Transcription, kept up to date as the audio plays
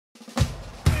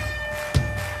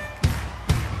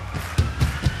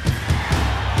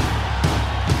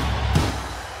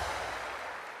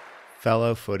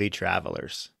Fellow Footy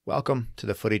Travelers, welcome to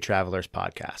the Footy Travelers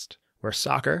Podcast, where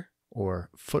soccer or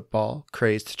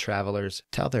football-crazed travelers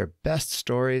tell their best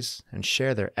stories and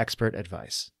share their expert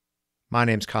advice. My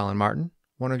name's Colin Martin,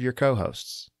 one of your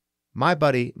co-hosts. My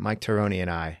buddy Mike and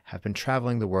I have been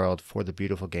traveling the world for the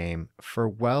beautiful game for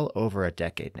well over a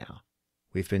decade now.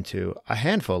 We've been to a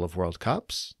handful of World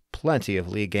Cups, plenty of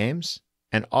league games,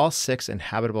 and all 6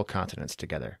 inhabitable continents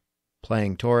together,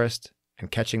 playing tourist and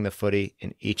catching the footy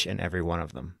in each and every one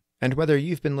of them. And whether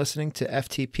you've been listening to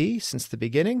FTP since the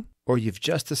beginning, or you've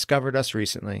just discovered us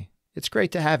recently, it's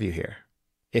great to have you here.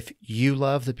 If you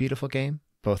love the beautiful game,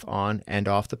 both on and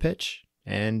off the pitch,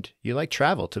 and you like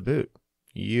travel to boot,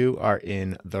 you are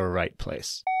in the right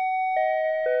place.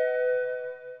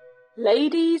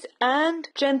 Ladies and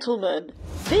gentlemen,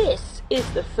 this is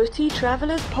the Footy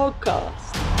Travelers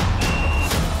Podcast.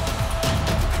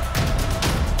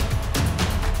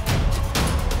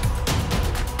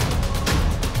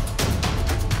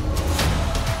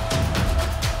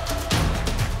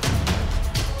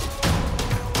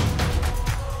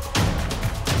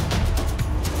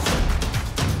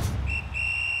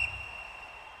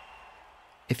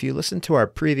 If you listened to our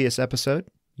previous episode,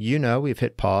 you know we've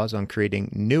hit pause on creating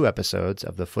new episodes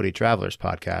of the Footy Travelers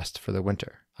Podcast for the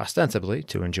winter, ostensibly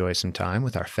to enjoy some time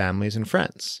with our families and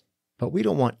friends. But we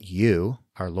don't want you,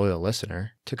 our loyal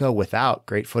listener, to go without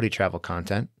great footy travel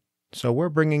content, so we're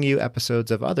bringing you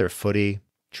episodes of other footy,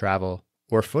 travel,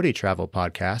 or footy travel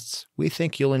podcasts we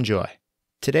think you'll enjoy.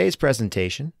 Today's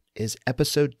presentation is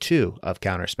episode 2 of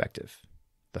Counterspective,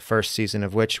 the first season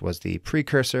of which was the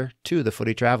precursor to the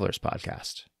Footy Travelers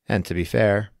Podcast. And to be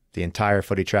fair, the entire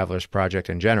Footy Travelers project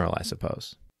in general, I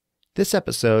suppose. This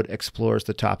episode explores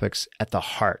the topics at the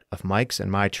heart of Mike's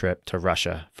and my trip to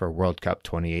Russia for World Cup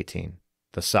 2018.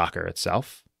 The soccer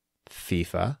itself,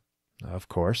 FIFA, of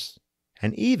course,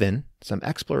 and even some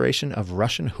exploration of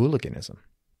Russian hooliganism.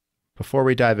 Before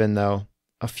we dive in, though,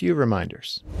 a few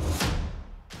reminders.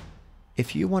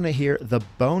 If you want to hear the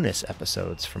bonus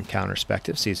episodes from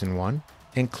Counterspective Season 1,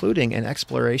 including an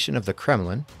exploration of the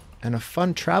Kremlin and a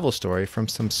fun travel story from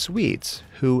some Swedes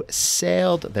who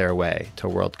sailed their way to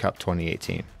World Cup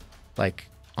 2018, like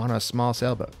on a small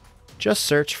sailboat, just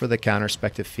search for the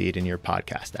Counterspective feed in your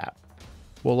podcast app.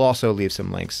 We'll also leave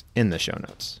some links in the show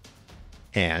notes.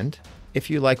 And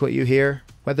if you like what you hear,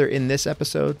 whether in this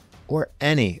episode or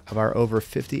any of our over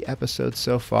 50 episodes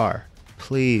so far,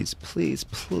 please, please,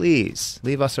 please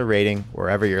leave us a rating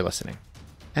wherever you're listening,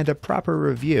 and a proper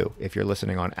review if you're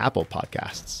listening on Apple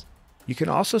Podcasts. You can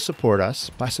also support us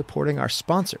by supporting our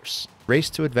sponsors, Race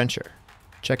to Adventure.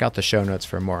 Check out the show notes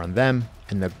for more on them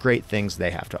and the great things they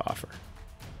have to offer.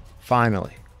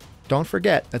 Finally, don't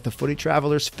forget that the Footy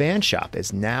Travelers fan shop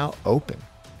is now open.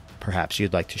 Perhaps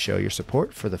you'd like to show your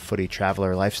support for the Footy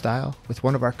Traveler lifestyle with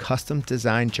one of our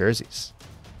custom-designed jerseys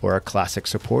or a classic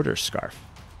supporters scarf.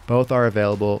 Both are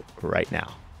available right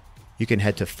now. You can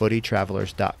head to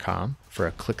footy-travelers.com for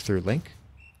a click-through link,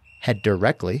 head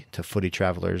directly to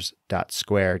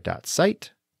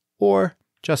footy-travelers.square.site, or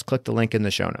just click the link in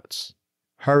the show notes.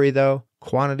 Hurry though,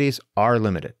 quantities are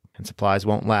limited, and supplies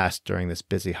won't last during this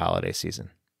busy holiday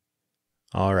season.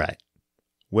 All right,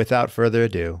 without further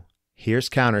ado, here's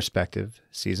Counterspective,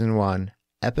 Season 1,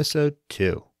 Episode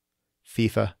 2,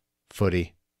 FIFA,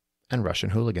 Footy, and Russian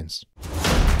Hooligans.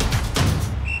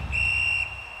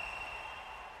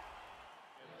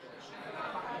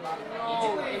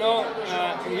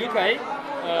 In UK,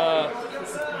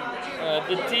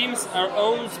 the teams are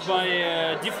owned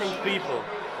by different people,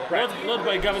 right. not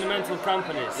by governmental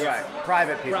companies. Right,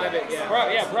 private people. Private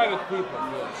people.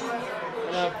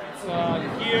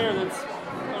 Here, that's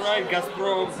all right.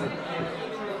 Gazprom.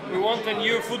 We want a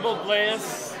new football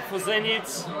players for Zenit.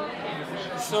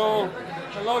 So,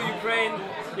 hello Ukraine.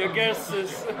 Your guess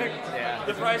is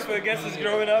the price for your guess is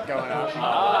growing up.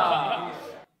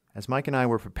 As Mike and I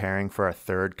were preparing for our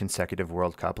 3rd consecutive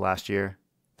World Cup last year,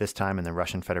 this time in the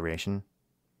Russian Federation,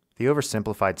 the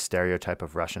oversimplified stereotype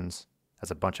of Russians as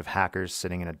a bunch of hackers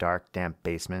sitting in a dark, damp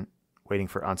basement, waiting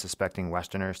for unsuspecting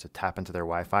Westerners to tap into their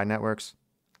Wi-Fi networks,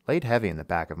 laid heavy in the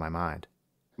back of my mind.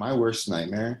 My worst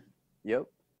nightmare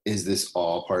is this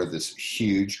all part of this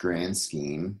huge grand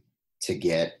scheme to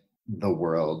get the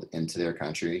world into their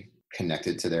country,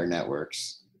 connected to their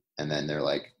networks, and then they're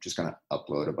like just going to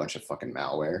upload a bunch of fucking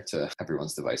malware to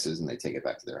everyone's devices and they take it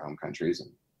back to their home countries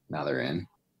and now they're in.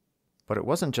 But it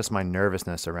wasn't just my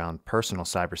nervousness around personal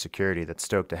cybersecurity that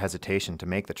stoked a hesitation to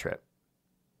make the trip.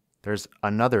 There's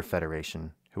another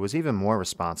federation who was even more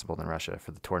responsible than Russia for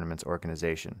the tournament's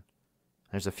organization.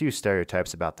 There's a few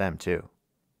stereotypes about them too.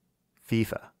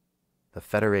 FIFA, the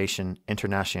Fédération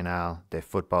Internationale de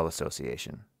Football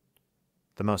Association.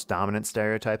 The most dominant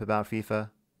stereotype about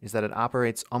FIFA is that it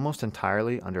operates almost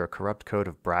entirely under a corrupt code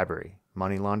of bribery,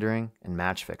 money laundering, and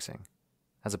match fixing,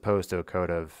 as opposed to a code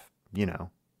of,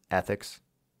 ethics.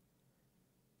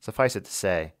 Suffice it to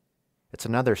say, it's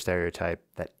another stereotype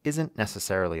that isn't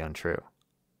necessarily untrue.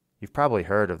 You've probably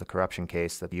heard of the corruption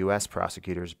case that the U.S.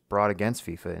 prosecutors brought against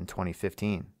FIFA in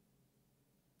 2015.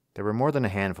 There were more than a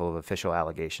handful of official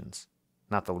allegations,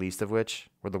 not the least of which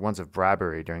were the ones of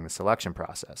bribery during the selection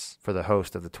process for the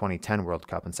host of the 2010 World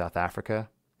Cup in South Africa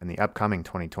and the upcoming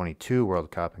 2022 World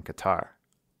Cup in Qatar.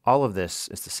 All of this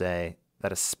is to say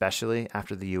that especially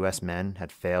after the U.S. men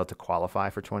had failed to qualify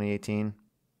for 2018,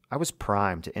 I was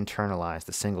primed to internalize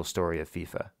the single story of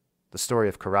FIFA, the story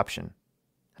of corruption,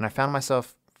 and I found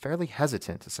myself fairly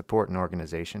hesitant to support an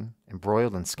organization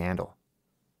embroiled in scandal.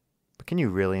 But can you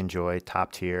really enjoy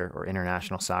top-tier or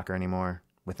international soccer anymore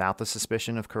without the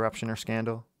suspicion of corruption or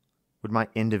scandal? Would my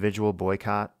individual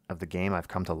boycott of the game I've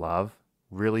come to love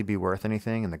really be worth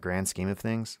anything in the grand scheme of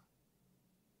things?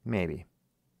 Maybe.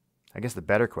 I guess the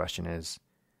better question is,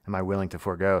 am I willing to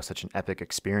forego such an epic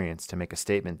experience to make a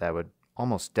statement that would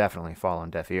almost definitely fall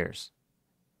on deaf ears?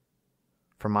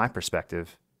 From my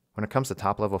perspective, when it comes to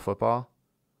top-level football,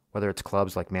 whether it's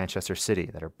clubs like Manchester City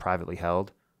that are privately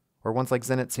held, or ones like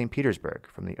Zenit St. Petersburg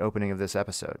from the opening of this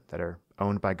episode that are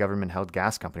owned by government-held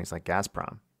gas companies like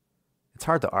Gazprom, it's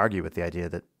hard to argue with the idea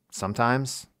that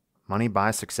sometimes money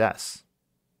buys success,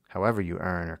 however you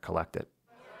earn or collect it.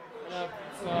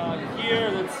 Here,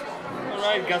 that's all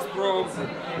right, Gazprom.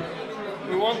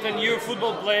 We want a new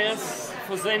football players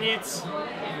for Zenit.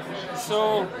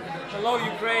 So, hello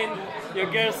Ukraine. Your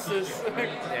gas is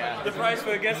the price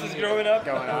for your gas is growing up.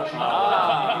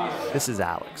 This is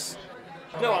Alex.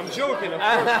 No, I'm joking.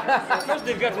 Of course,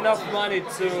 they've got enough money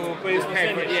to pay for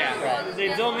Zenit.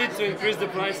 They don't need to increase the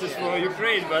prices for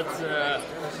Ukraine, but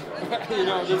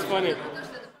that's funny.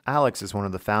 Alex is one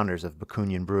of the founders of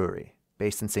Bakunin Brewery,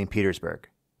 based in St. Petersburg,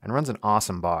 and runs an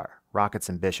awesome bar, Rockets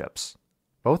and Bishops,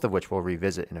 both of which we'll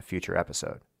revisit in a future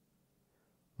episode.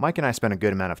 Mike and I spent a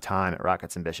good amount of time at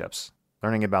Rockets and Bishops,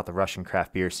 learning about the Russian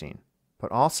craft beer scene,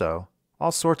 but also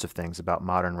all sorts of things about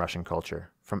modern Russian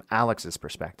culture from Alex's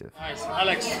perspective. Nice.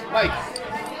 Alex. Mike.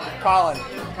 Colin.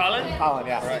 Colin? Colin,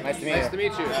 yeah. Right. Nice to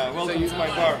meet you. Welcome to my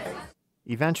bar.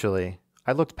 Eventually,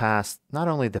 I looked past not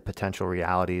only the potential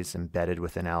realities embedded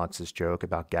within Alex's joke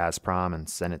about Gazprom and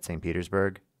Zenit St.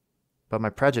 Petersburg, but my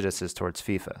prejudices towards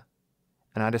FIFA,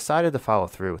 and I decided to follow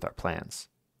through with our plans.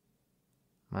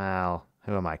 Well,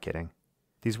 who am I kidding?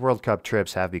 These World Cup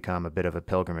trips have become a bit of a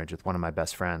pilgrimage with one of my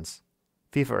best friends.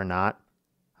 FIFA or not,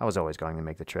 I was always going to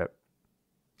make the trip.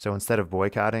 So instead of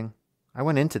boycotting, I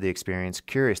went into the experience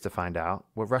curious to find out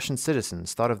what Russian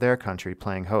citizens thought of their country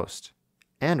playing host,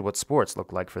 and what sports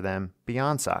looked like for them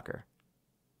beyond soccer.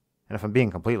 And if I'm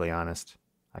being completely honest,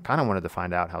 I kind of wanted to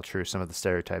find out how true some of the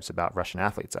stereotypes about Russian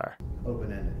athletes are.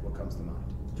 Open-ended, what comes to mind?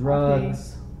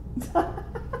 Drugs.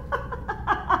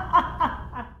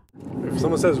 If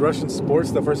someone says Russian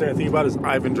sports, the first thing I think about is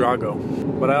Ivan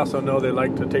Drago. But I also know they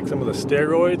like to take some of the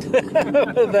steroids.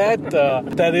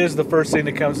 That is the first thing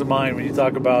that comes to mind when you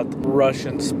talk about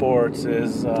Russian sports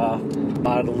is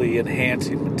bodily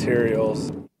enhancing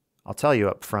materials. I'll tell you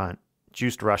up front,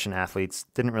 juiced Russian athletes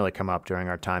didn't really come up during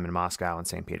our time in Moscow and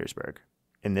St. Petersburg.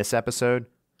 In this episode,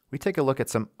 we take a look at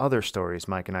some other stories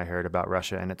Mike and I heard about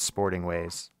Russia and its sporting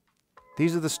ways.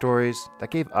 These are the stories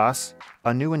that gave us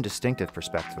a new and distinctive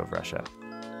perspective of Russia.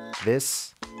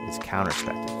 This is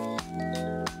Counterspective.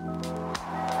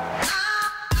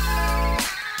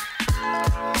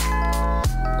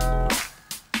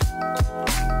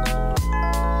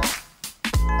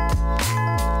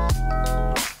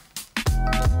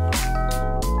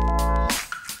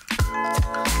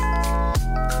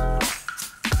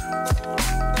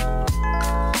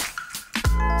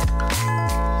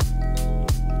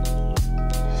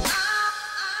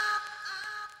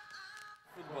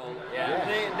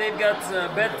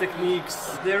 Bad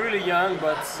techniques. They're really young,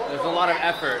 but there's a lot of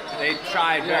effort. They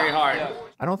tried very hard. Yeah.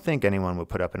 I don't think anyone would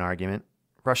put up an argument,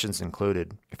 Russians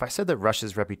included, if I said that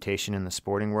Russia's reputation in the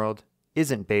sporting world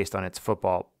isn't based on its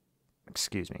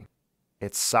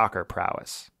its soccer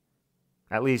prowess.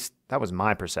 At least, that was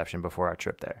my perception before our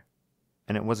trip there.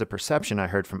 And it was a perception I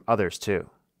heard from others too.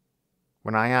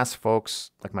 When I asked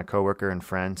folks, like my coworker and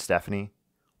friend Stephanie,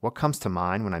 what comes to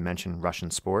mind when I mention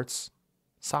Russian sports,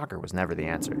 soccer was never the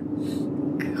answer.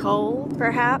 Cold,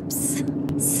 perhaps.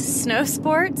 Snow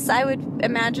sports, I would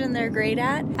imagine they're great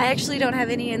at. I actually don't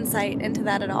have any insight into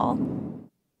that at all.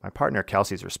 My partner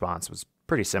Kelsey's response was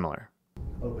pretty similar.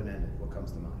 Open-ended, what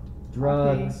comes to mind?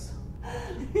 Drugs.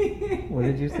 What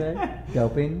did you say?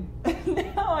 Doping?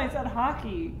 No, I said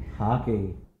hockey.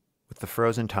 Hockey. With the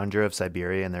frozen tundra of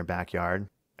Siberia in their backyard,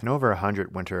 and over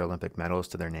 100 Winter Olympic medals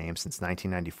to their name since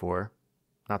 1994,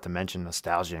 not to mention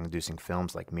nostalgia-inducing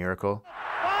films like Miracle.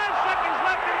 5 seconds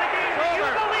left in the game. Do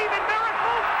you believe in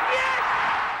miracles?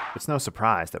 Yes! It's no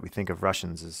surprise that we think of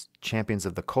Russians as champions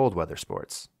of the cold weather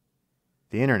sports.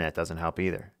 The internet doesn't help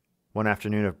either. One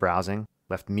afternoon of browsing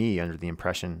left me under the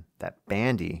impression that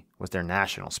bandy was their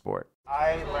national sport.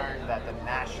 I learned that the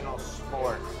national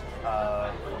sport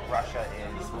of Russia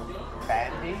is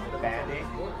bandy. Bandy.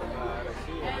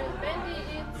 And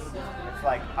bandy, It's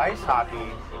like ice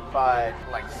hockey, but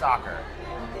like soccer,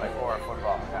 or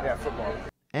football. Yeah, football.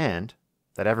 And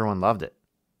that everyone loved it.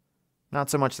 Not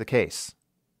so much the case,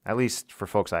 at least for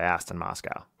folks I asked in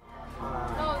Moscow.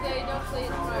 no, they don't play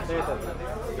it in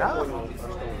Russia. No.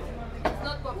 It's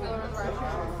not popular in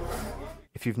Russia.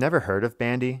 If you've never heard of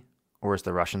bandy, or as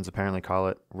the Russians apparently call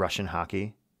it, Russian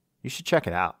hockey, you should check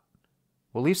it out.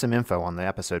 We'll leave some info on the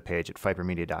episode page at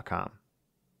fypermedia.com.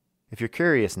 If you're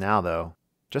curious now, though,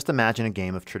 just imagine a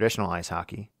game of traditional ice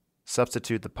hockey,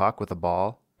 substitute the puck with a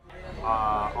ball,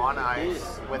 On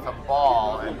ice with a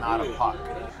ball and not a puck.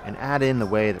 and add in the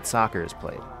way that soccer is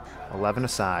played, 11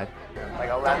 aside, Like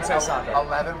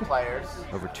 11 players.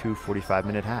 over 2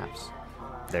 45-minute halves.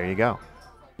 There you go.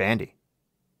 Bandy.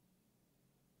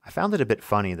 I found it a bit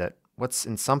funny that what's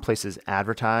in some places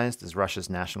advertised as Russia's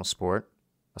national sport,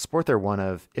 a sport they're one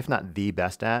of, if not the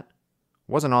best at,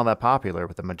 wasn't all that popular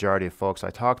with the majority of folks I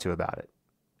talked to about it.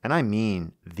 And I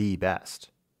mean the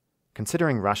best.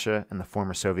 Considering Russia and the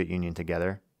former Soviet Union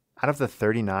together, out of the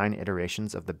 39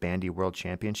 iterations of the Bandy World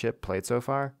Championship played so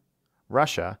far,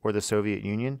 Russia, or the Soviet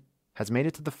Union, has made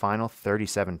it to the final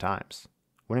 37 times,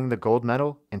 winning the gold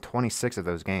medal in 26 of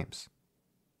those games.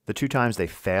 The 2 times they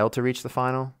failed to reach the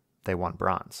final, they won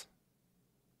bronze.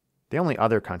 The only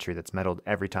other country that's medaled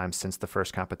every time since the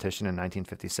first competition in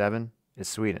 1957 is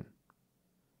Sweden.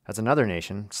 As another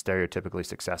nation stereotypically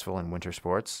successful in winter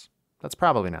sports, that's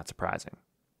probably not surprising.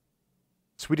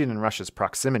 Sweden and Russia's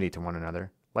proximity to one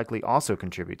another likely also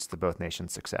contributes to both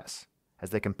nations' success, as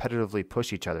they competitively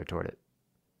push each other toward it.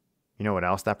 You know what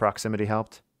else that proximity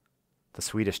helped? The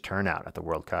Swedish turnout at the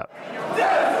World Cup.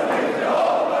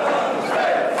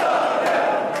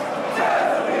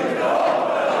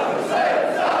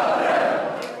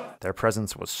 Their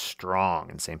presence was strong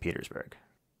in St. Petersburg.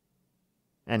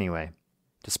 Anyway,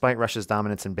 despite Russia's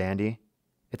dominance in bandy,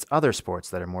 it's other sports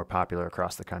that are more popular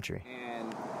across the country.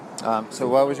 So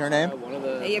what was your name?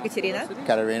 Ekaterina.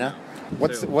 Katerina.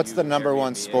 What's the number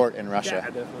one sport in Russia?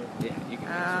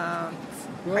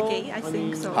 Hockey, I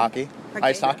think so. Hockey?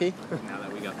 Ice hockey?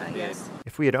 Yes.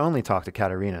 If we had only talked to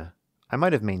Katerina, I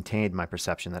might have maintained my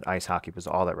perception that ice hockey was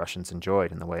all that Russians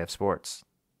enjoyed in the way of sports.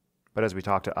 But as we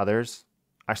talked to others,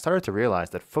 I started to realize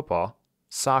that football,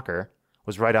 soccer,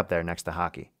 was right up there next to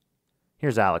hockey.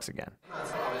 Here's Alex again.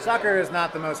 Soccer is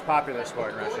not the most popular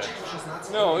sport in Russia.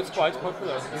 No, it's quite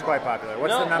popular. It's quite popular.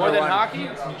 What's the number more than one? hockey?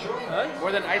 Huh?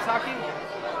 More than ice hockey?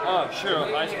 Oh,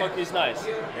 sure. Ice hockey is nice.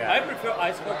 Yeah. I prefer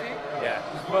ice hockey. Yeah.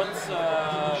 But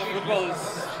football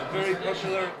is very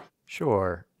popular.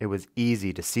 Sure, it was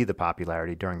easy to see the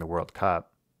popularity during the World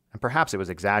Cup, and perhaps it was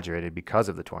exaggerated because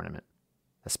of the tournament,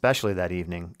 especially that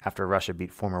evening after Russia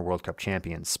beat former World Cup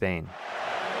champions Spain.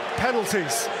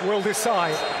 Penalties will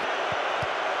decide.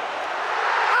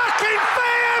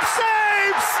 Akinfeev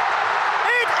saves!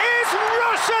 It is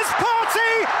Russia's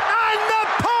party, and the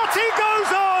party goes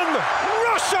on!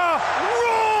 Russia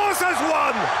roars as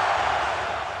one!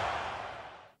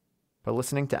 But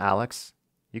listening to Alex,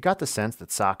 you got the sense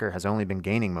that soccer has only been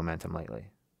gaining momentum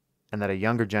lately, and that a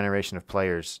younger generation of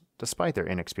players, despite their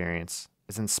inexperience,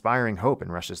 is inspiring hope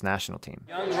in Russia's national team.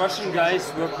 Young Russian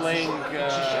guys were playing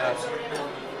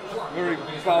very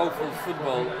powerful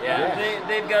football. Yeah.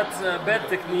 They've got bad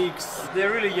techniques.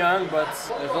 They're really young, but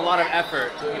There's a lot of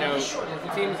effort. You know,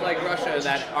 teams like Russia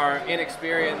that are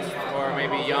inexperienced or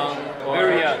maybe young or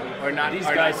very young. or not These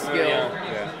are guys not are very skilled. young.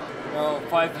 Yeah.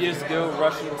 5 years ago,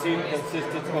 Russian team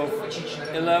consisted of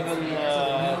 11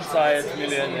 tired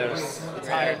millionaires.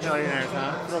 Tired millionaires,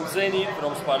 huh? From Zenit,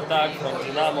 from Spartak, from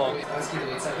Dynamo.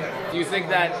 Do you think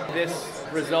that this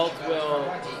result will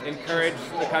encourage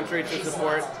the country to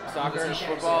support soccer and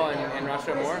football in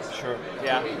Russia more? Sure.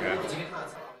 Yeah.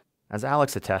 As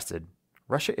Alex attested,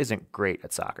 Russia isn't great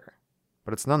at soccer,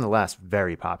 but it's nonetheless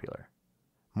very popular.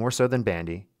 More so than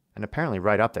bandy, and apparently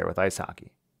right up there with ice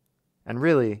hockey. And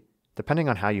really, depending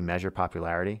on how you measure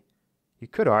popularity, you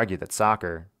could argue that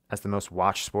soccer, as the most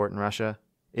watched sport in Russia,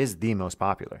 is the most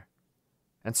popular.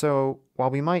 And so, while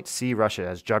we might see Russia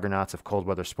as juggernauts of cold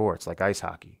weather sports like ice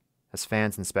hockey, As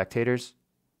fans and spectators,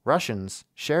 Russians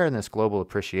share in this global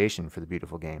appreciation for the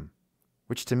beautiful game,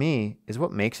 which to me is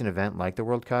what makes an event like the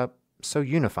World Cup so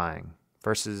unifying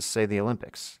versus, say, the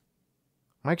Olympics.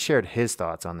 Mike shared his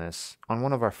thoughts on this on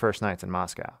one of our first nights in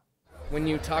Moscow. When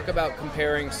you talk about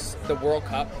comparing the World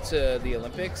Cup to the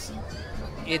Olympics,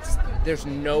 there's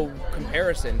no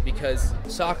comparison because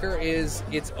soccer is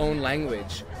its own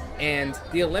language, and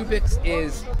the Olympics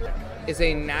is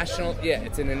a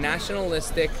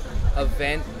nationalistic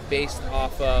event based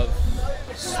off of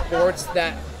sports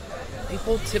that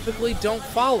people typically don't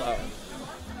follow.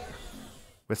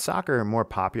 With soccer more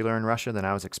popular in Russia than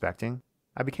I was expecting,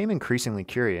 I became increasingly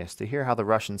curious to hear how the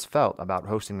Russians felt about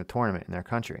hosting the tournament in their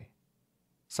country.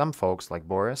 Some folks, like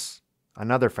Boris,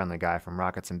 another friendly guy from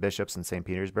Rockets and Bishops in St.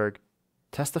 Petersburg,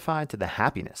 testified to the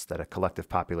happiness that a collective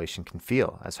population can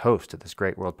feel as host to this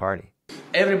great world party.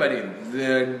 Everybody,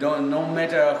 no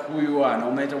matter who you are,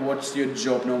 no matter what's your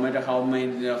job, no matter how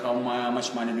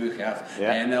much money do you have,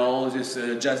 and all this,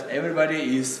 just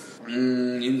everybody is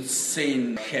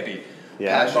insane happy.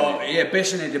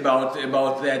 Passionate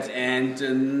about that,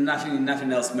 and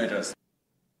nothing else matters.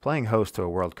 Playing host to a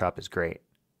World Cup is great,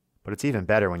 but it's even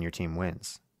better when your team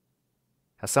wins.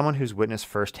 As someone who's witnessed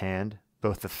firsthand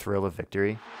both the thrill of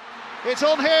victory, it's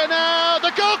on here now,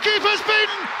 the goalkeeper's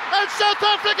beaten, and South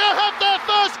Africa have their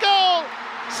first goal!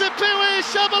 Sipiwe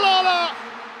Shabalala!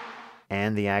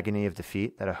 And the agony of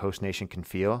defeat that a host nation can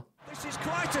feel. This is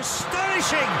quite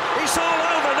astonishing! It's all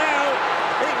over now!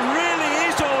 It really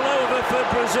is all over for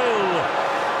Brazil!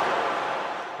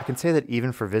 I can say that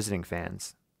even for visiting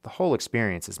fans, the whole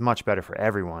experience is much better for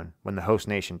everyone when the host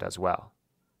nation does well.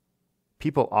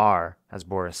 People are, as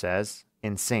Boris says,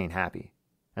 insane happy.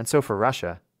 And so for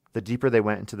Russia, the deeper they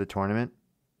went into the tournament,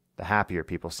 the happier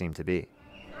people seem to be.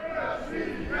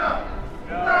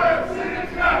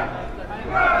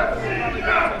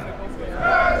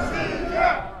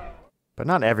 But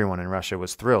not everyone in Russia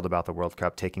was thrilled about the World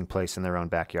Cup taking place in their own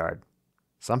backyard.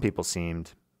 Some people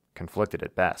seemed conflicted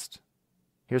at best.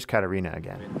 Here's Katerina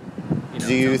again.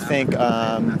 Do you think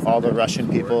all the Russian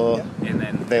people,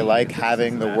 they like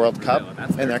having the World Cup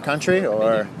in their country,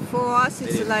 or? For us,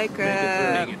 it's like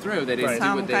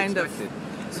some kind of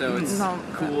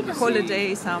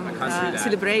holiday, some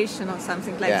celebration or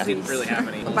something like this. Really have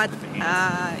any. But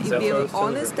to be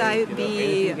honest,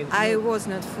 I was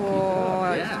not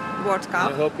for World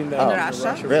Cup in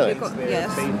Russia. Really?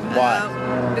 Yes. Why?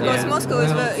 Because Moscow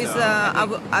is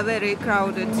a very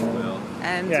crowded,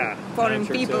 and foreign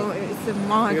people is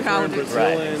more crowded.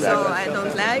 Right, exactly. So I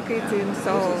don't like it, and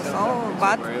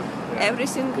but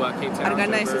everything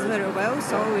organizes very well,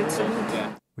 so it's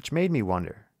good. Which made me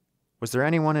wonder, was there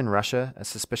anyone in Russia as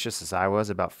suspicious as I was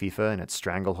about FIFA and its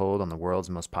stranglehold on the world's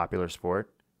most popular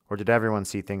sport? Or did everyone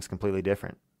see things completely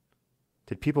different?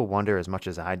 Did people wonder as much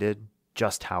as I did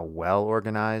just how well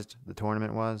organized the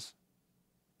tournament was?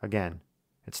 Again,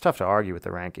 it's tough to argue with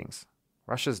the rankings.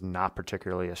 Russia's not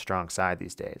particularly a strong side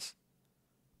these days.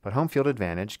 But home field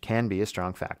advantage can be a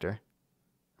strong factor.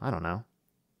 I don't know.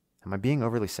 Am I being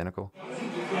overly cynical?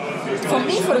 For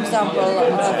me, for example,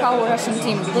 how Russian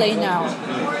team play now,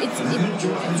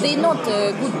 they're not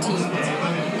a good team.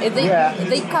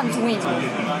 They can't win.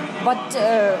 But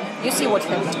you see what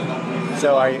happened.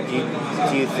 So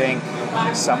do you think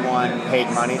someone paid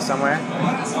money somewhere?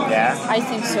 Yeah? I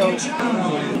think so.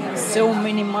 So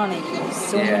many money,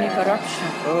 so many corruption.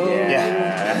 Oh.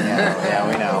 Yeah,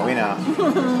 we know.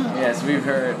 Yes, we've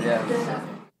heard,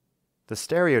 The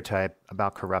stereotype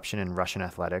about corruption in Russian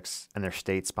athletics and their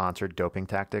state-sponsored doping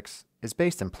tactics is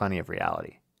based in plenty of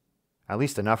reality. At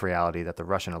least enough reality that the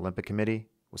Russian Olympic Committee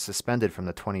was suspended from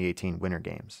the 2018 Winter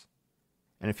Games.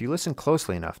 And if you listen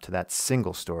closely enough to that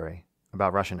single story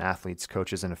about Russian athletes,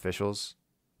 coaches, and officials,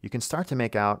 you can start to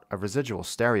make out a residual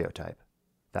stereotype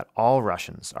that all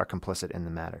Russians are complicit in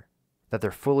the matter, that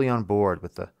they're fully on board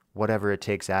with the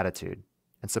whatever-it-takes attitude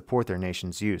and support their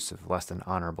nation's use of less than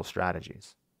honorable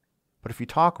strategies. But if you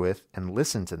talk with and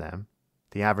listen to them,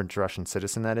 the average Russian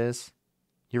citizen that is,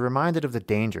 you're reminded of the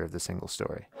danger of the single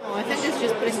story. I think it's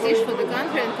just prestige for the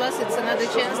country, and plus it's another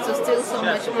chance to steal so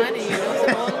much money,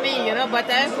 on me, but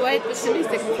I'm quite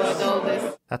pessimistic about all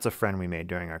this. That's a friend we made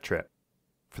during our trip.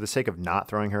 For the sake of not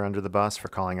throwing her under the bus for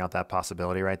calling out that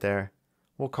possibility right there,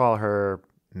 we'll call her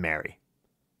Mary.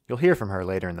 You'll hear from her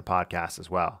later in the podcast as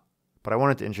well, but I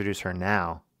wanted to introduce her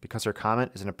now because her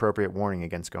comment is an appropriate warning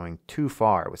against going too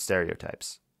far with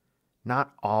stereotypes.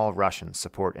 Not all Russians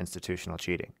support institutional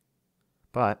cheating.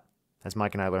 But, as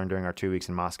Mike and I learned during our 2 weeks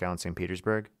in Moscow and St.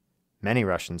 Petersburg, many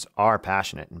Russians are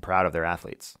passionate and proud of their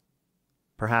athletes.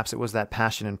 Perhaps it was that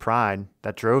passion and pride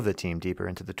that drove the team deeper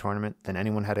into the tournament than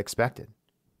anyone had expected.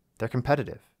 They're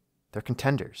competitive. They're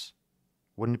contenders.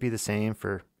 Wouldn't it be the same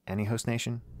for any host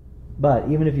nation? But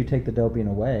even if you take the doping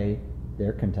away,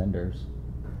 they're contenders.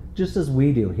 Just as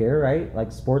we do here, right?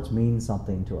 Like, sports means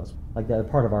something to us. Like, they're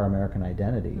part of our American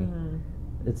identity.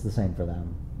 It's the same for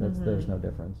them. There's no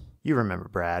difference. You remember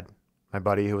Brad, my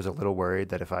buddy who was a little worried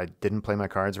that if I didn't play my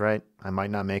cards right, I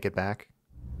might not make it back.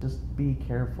 Just be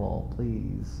careful,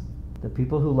 please. The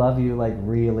people who love you, like,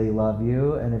 really love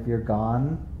you, and if you're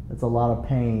gone, it's a lot of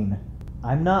pain.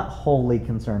 I'm not wholly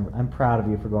concerned. I'm proud of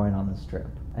you for going on this trip.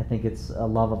 I think it's a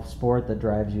love of sport that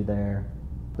drives you there.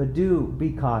 But do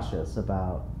be cautious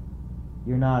about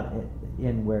you're not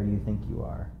in where you think you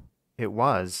are. It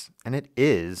was, and it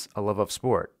is, a love of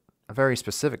sport, a very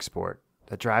specific sport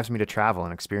that drives me to travel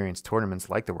and experience tournaments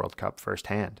like the World Cup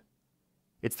firsthand.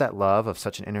 It's that love of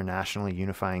such an internationally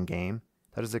unifying game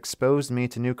that has exposed me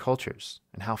to new cultures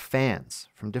and how fans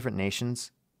from different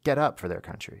nations get up for their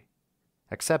country.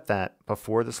 Except that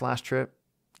before this last trip,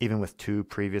 even with 2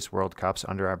 previous World Cups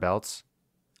under our belts,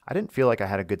 I didn't feel like I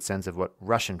had a good sense of what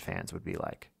Russian fans would be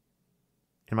like.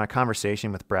 In my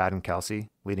conversation with Brad and Kelsey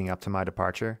leading up to my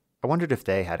departure, I wondered if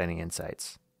they had any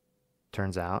insights.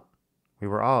 Turns out, we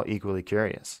were all equally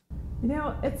curious. You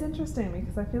know, it's interesting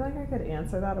because I feel like I could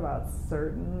answer that about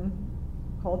certain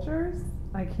cultures.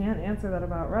 I can't answer that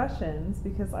about Russians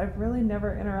because I've really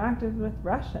never interacted with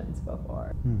Russians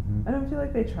before. I don't feel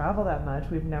like they travel that much.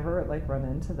 We've never, like, run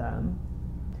into them.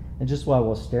 And just while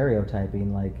we're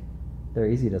stereotyping, like, they're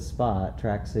easy to spot,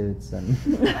 tracksuits and...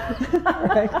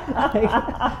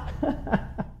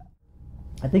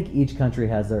 I think each country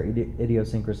has their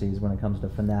idiosyncrasies when it comes to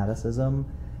fanaticism,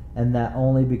 and that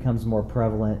only becomes more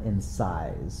prevalent in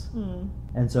size.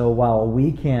 And so while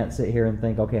we can't sit here and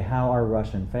think, okay, how are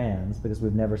Russian fans, because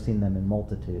we've never seen them in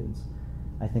multitudes,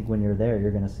 I think when you're there,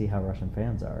 you're going to see how Russian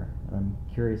fans are. And I'm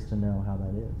curious to know how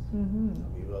that is.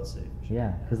 We will see. For sure.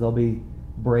 Yeah, because they'll be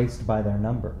braced by their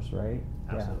numbers, right?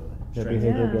 Absolutely. Their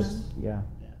behavior gets,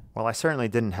 While I certainly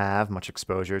didn't have much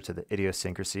exposure to the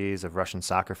idiosyncrasies of Russian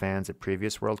soccer fans at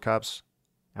previous World Cups,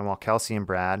 and while Kelsey and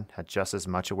Brad had just as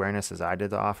much awareness as I did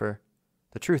to offer,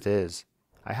 the truth is,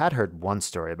 I had heard one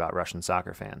story about Russian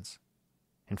soccer fans.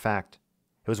 In fact,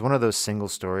 it was one of those single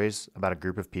stories about a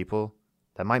group of people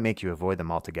that might make you avoid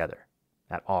them altogether,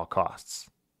 at all costs.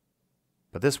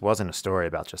 But this wasn't a story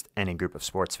about just any group of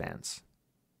sports fans.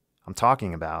 I'm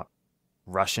talking about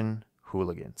Russian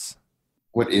hooligans.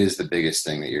 What is the biggest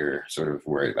thing that you're sort of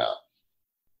worried about?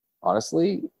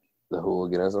 Honestly, the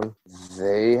hooliganism.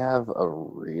 They have a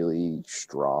really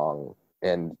strong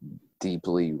and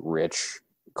deeply rich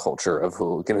culture of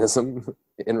hooliganism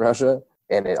in Russia.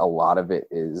 And a lot of it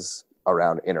is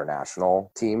around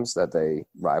international teams that they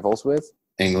rivals with.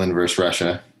 England versus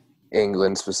Russia.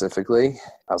 England specifically.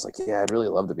 I was like, yeah, I'd really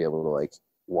love to be able to, like,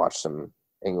 watch some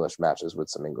English matches with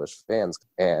some English fans.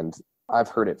 And I've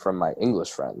heard it from my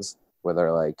English friends where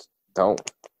they're like, don't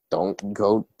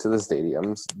go to the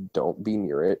stadiums, don't be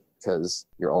near it, because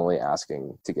you're only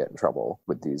asking to get in trouble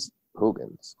with these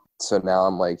hooligans. So now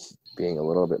I'm, like, being a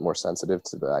little bit more sensitive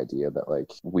to the idea that,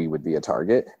 like, we would be a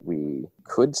target. We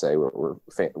could say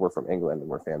we're from England and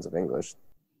we're fans of English.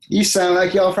 You sound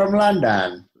like you're from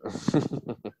London.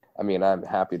 I mean, I'm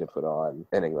happy to put on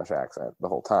an English accent the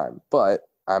whole time, but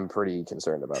I'm pretty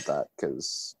concerned about that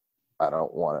because I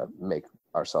don't want to make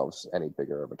ourselves any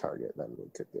bigger of a target than we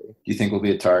could be. Do you think we'll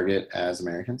be a target as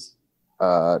Americans?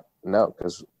 No,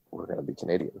 because we're going to be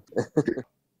Canadian.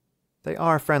 They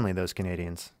are friendly, those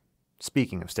Canadians.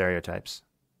 Speaking of stereotypes.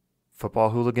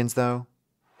 Football hooligans, though,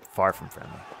 far from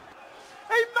friendly.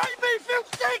 He made me feel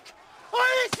sick!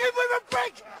 I hit him with a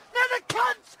brick! Not a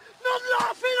cunt! Not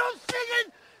laughing or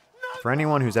singing! For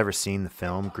anyone who's ever seen the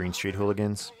film Green Street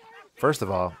Hooligans, first of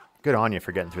all, good on you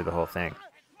for getting through the whole thing.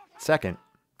 Second,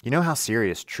 you know how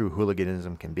serious true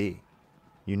hooliganism can be.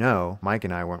 You know, Mike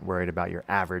and I weren't worried about your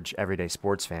average, everyday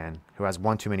sports fan who has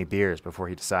one too many beers before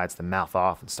he decides to mouth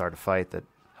off and start a fight that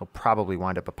he'll probably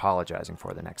wind up apologizing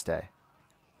for the next day.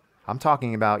 I'm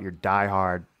talking about your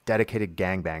die-hard, dedicated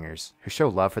gangbangers who show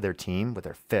love for their team with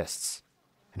their fists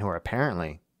and who are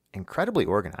apparently incredibly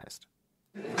organized.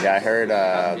 Yeah, I heard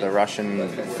the Russian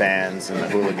fans and the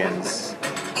hooligans,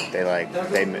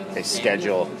 they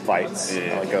schedule fights.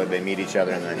 They meet each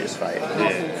other and then just fight.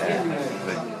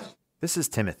 This is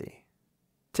Timothy.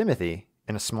 Timothy,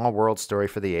 in a small world story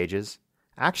for the ages,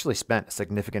 actually spent a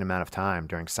significant amount of time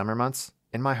during summer months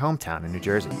in my hometown in New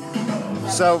Jersey.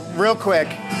 So, real quick,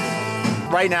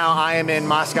 right now I am in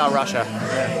Moscow, Russia,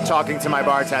 talking to my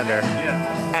bartender.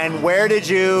 And where did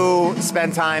you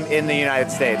spend time in the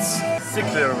United States?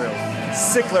 Sicklerville.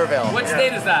 Sicklerville. What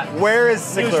state is that? Where is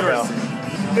Sicklerville?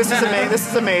 This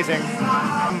is amazing.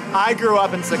 I grew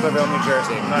up in Sicklerville, New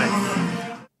Jersey.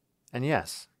 Nice. And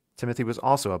yes, Timothy was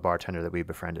also a bartender that we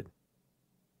befriended.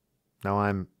 No,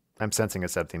 I'm sensing a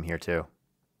sub-theme here too.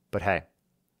 But hey,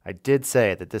 I did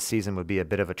say that this season would be a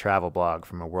bit of a travel blog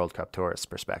from a World Cup tourist's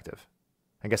perspective.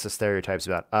 I guess the stereotypes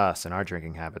about us and our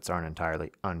drinking habits aren't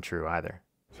entirely untrue either.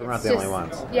 So we're not the only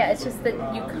ones. Yeah, it's just that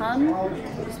you come,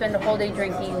 you spend a whole day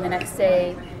drinking, the next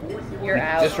day you're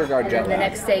out. Disregard jet and then the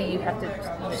next day you have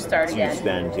to start So again. you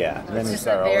spend, yeah. And then It's you just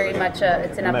start very much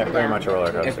it's an up and down. Very much a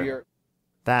roller coaster.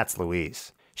 That's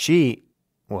Louise.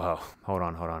 Whoa, hold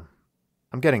on.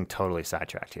 I'm getting totally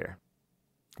sidetracked here.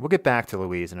 We'll get back to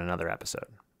Louise in another episode.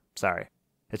 Sorry.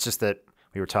 It's just that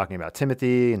we were talking about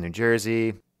Timothy and New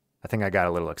Jersey. I think I got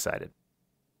a little excited.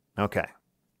 Okay.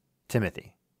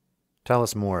 Timothy, tell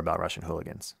us more about Russian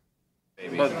Hooligans.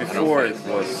 But before it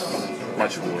was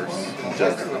much worse.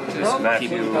 Just Matthew.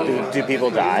 Do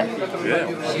people die?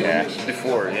 Yeah.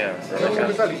 Before, yeah.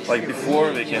 Like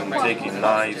before, they can take in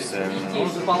knives and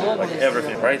like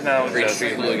everything. Right now, just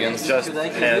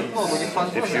hands.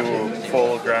 If you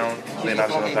fall ground, they're not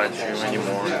gonna touch you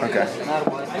anymore.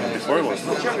 Okay. Before it was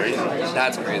crazy.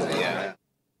 That's crazy. Yeah.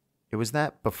 It was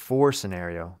that before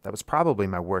scenario that was probably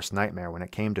my worst nightmare when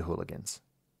it came to hooligans.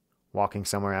 Walking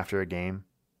somewhere after a game,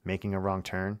 making a wrong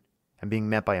turn, and being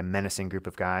met by a menacing group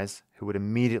of guys who would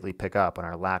immediately pick up on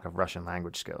our lack of Russian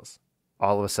language skills.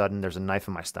 All of a sudden, there's a knife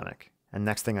in my stomach, and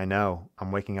next thing I know,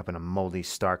 I'm waking up in a moldy,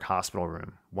 stark hospital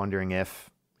room, wondering if,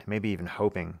 and maybe even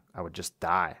hoping, I would just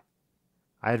die.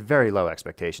 I had very low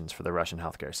expectations for the Russian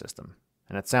healthcare system,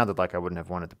 and it sounded like I wouldn't have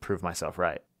wanted to prove myself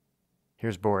right.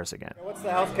 Here's Boris again. What's the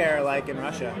healthcare like in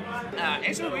Russia?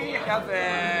 Actually, we have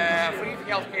free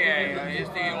healthcare.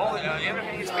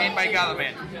 Everything is paid by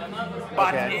government,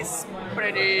 but it's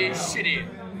pretty shitty.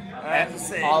 I have to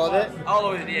say. All of it?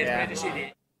 All of it is pretty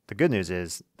shitty. The good news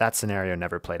is that scenario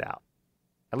never played out,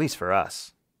 at least for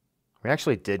us. We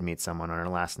actually did meet someone on our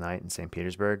last night in St.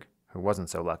 Petersburg who wasn't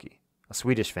so lucky. A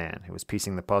Swedish fan who was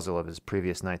piecing the puzzle of his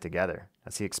previous night together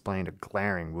as he explained a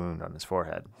glaring wound on his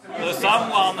forehead.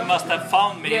 Someone must have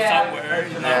found me somewhere,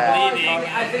 bleeding,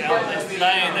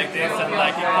 lying like this, and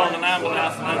he called an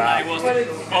ambulance, and I was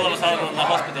all of a sudden in the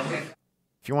hospital.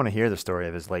 If you want to hear the story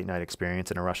of his late-night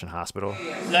experience in a Russian hospital...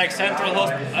 Like Central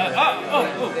Hospital...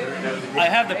 I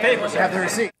have the papers. You have the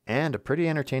receipt. And a pretty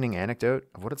entertaining anecdote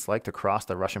of what it's like to cross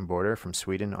the Russian border from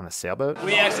Sweden on a sailboat.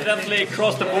 We accidentally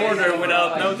crossed the border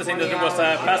without noticing that there was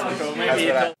a passport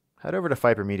code. Head over to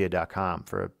fypermedia.com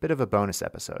for a bit of a bonus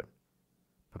episode.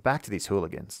 But back to these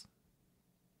hooligans.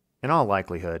 In all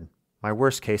likelihood, my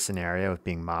worst-case scenario of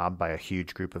being mobbed by a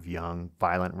huge group of young,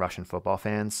 violent Russian football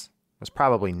fans was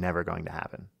probably never going to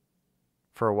happen.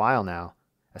 For a while now,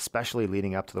 especially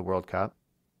leading up to the World Cup,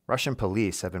 Russian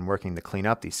police have been working to clean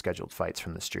up these scheduled fights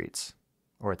from the streets,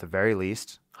 or at the very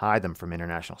least, hide them from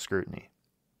international scrutiny.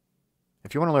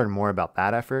 If you want to learn more about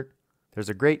that effort, there's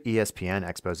a great ESPN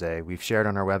expose we've shared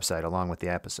on our website along with the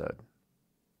episode.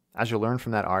 As you'll learn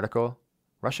from that article,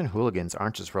 Russian hooligans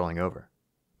aren't just rolling over.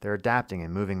 They're adapting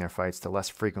and moving their fights to less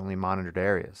frequently monitored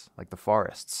areas, like the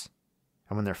forests.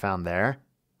 And when they're found there,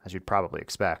 as you'd probably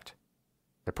expect,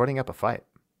 they're putting up a fight.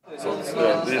 So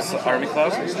this army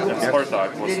club and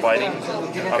Spartak was fighting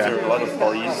after a lot of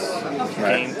police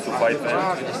came to fight them.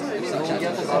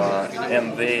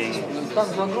 And they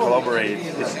collaborate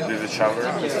with each other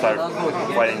and start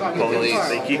fighting police.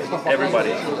 They kick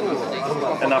everybody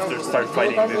and after start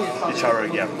fighting with each other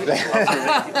again.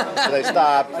 So they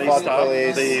stopped, fought the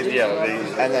police,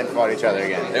 and then fought each other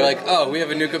again. They're like, oh, we have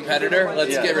a new competitor?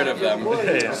 Let's get rid of them.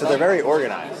 So they're very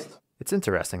organized. It's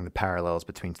interesting the parallels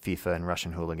between FIFA and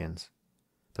Russian hooligans.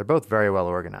 They're both very well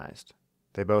organized.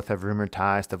 They both have rumored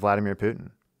ties to Vladimir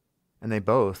Putin. And they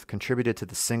both contributed to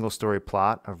the single-story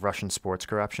plot of Russian sports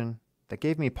corruption that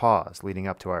gave me pause leading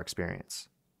up to our experience.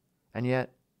 And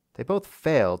yet, they both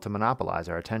failed to monopolize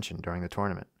our attention during the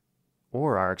tournament,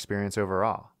 or our experience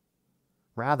overall.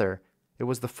 Rather, it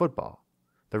was the football,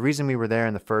 the reason we were there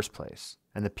in the first place,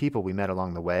 and the people we met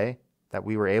along the way that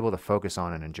we were able to focus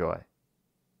on and enjoy.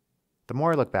 The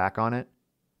more I look back on it,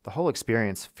 the whole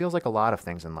experience feels like a lot of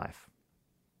things in life.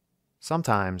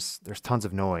 Sometimes there's tons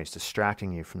of noise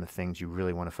distracting you from the things you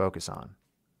really want to focus on.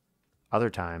 Other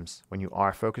times, when you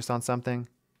are focused on something,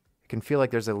 it can feel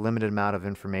like there's a limited amount of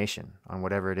information on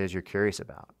whatever it is you're curious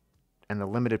about, and the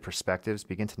limited perspectives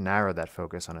begin to narrow that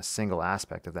focus on a single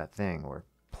aspect of that thing or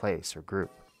place or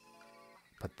group.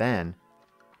 But then,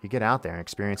 you get out there and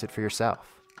experience it for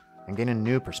yourself, and gain a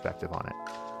new perspective on it,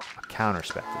 a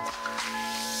counterspective.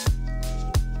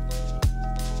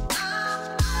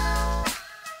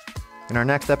 In our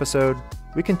next episode,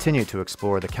 We continue to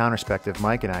explore the counterspective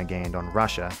Mike and I gained on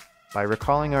Russia by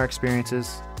recalling our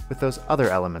experiences with those other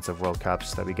elements of World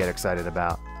Cups that we get excited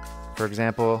about. For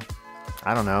example,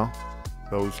 I don't know,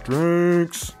 those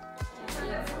drinks.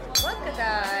 Vodka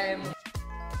time.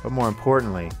 But more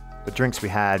importantly, the drinks we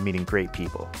had meeting great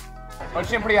people.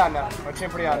 Очень приятно. Очень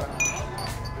приятно.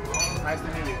 Nice to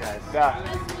meet you guys. Yeah,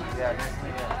 nice to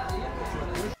meet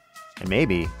you. And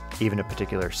maybe even a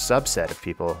particular subset of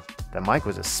people that Mike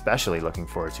was especially looking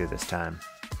forward to this time.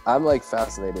 I'm like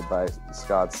fascinated by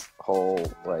Scott's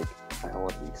whole, like, I don't know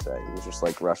what he say. He was just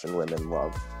like Russian women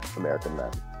love American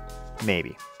men.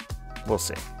 Maybe. We'll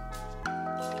see.